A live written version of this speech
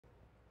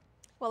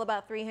Well,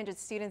 about 300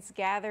 students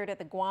gathered at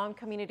the Guam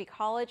Community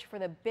College for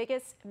the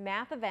biggest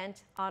math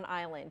event on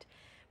island.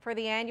 For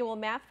the annual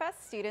Math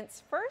Fest,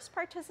 students first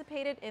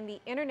participated in the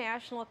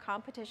international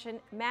competition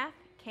Math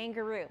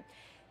Kangaroo.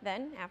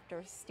 Then,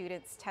 after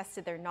students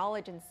tested their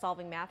knowledge in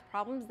solving math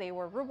problems, they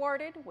were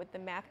rewarded with the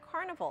Math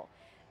Carnival.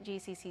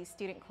 GCC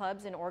student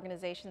clubs and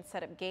organizations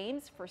set up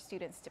games for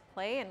students to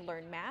play and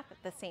learn math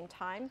at the same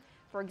time.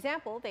 For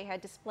example, they had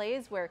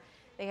displays where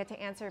they had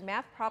to answer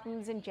math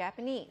problems in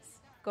Japanese,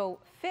 go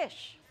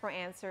fish for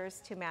answers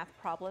to math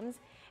problems,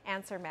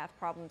 answer math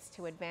problems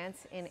to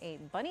advance in a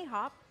bunny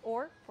hop,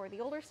 or for the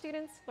older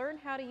students, learn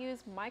how to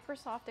use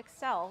Microsoft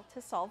Excel to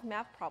solve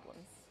math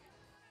problems.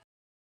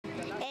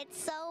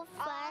 It's so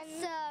fun.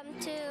 Awesome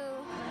too.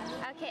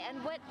 Okay,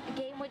 and what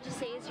game would you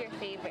say is your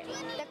favorite?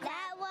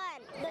 That one.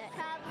 The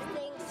crab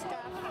thing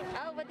stuff.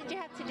 Oh, what did you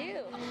have to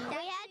do? We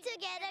had to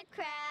get a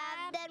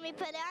crab, then we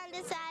put it on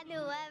the side, and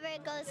whoever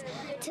goes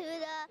to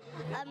the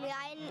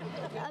line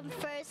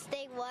first,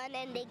 they won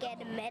and they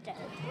get a medal.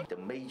 The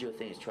major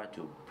thing is try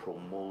to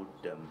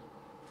promote the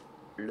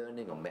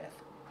learning of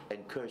math,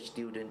 encourage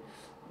students,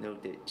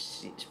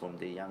 from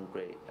the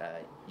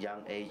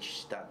young age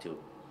start to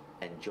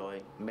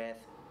enjoy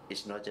math.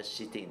 It's not just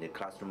sitting in the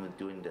classroom and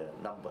doing the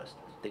numbers.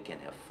 They can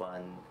have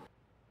fun.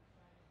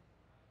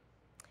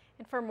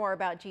 And for more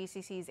about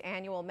GCC's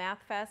annual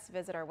Math Fest,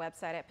 visit our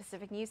website at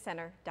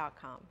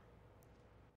pacificnewscenter.com.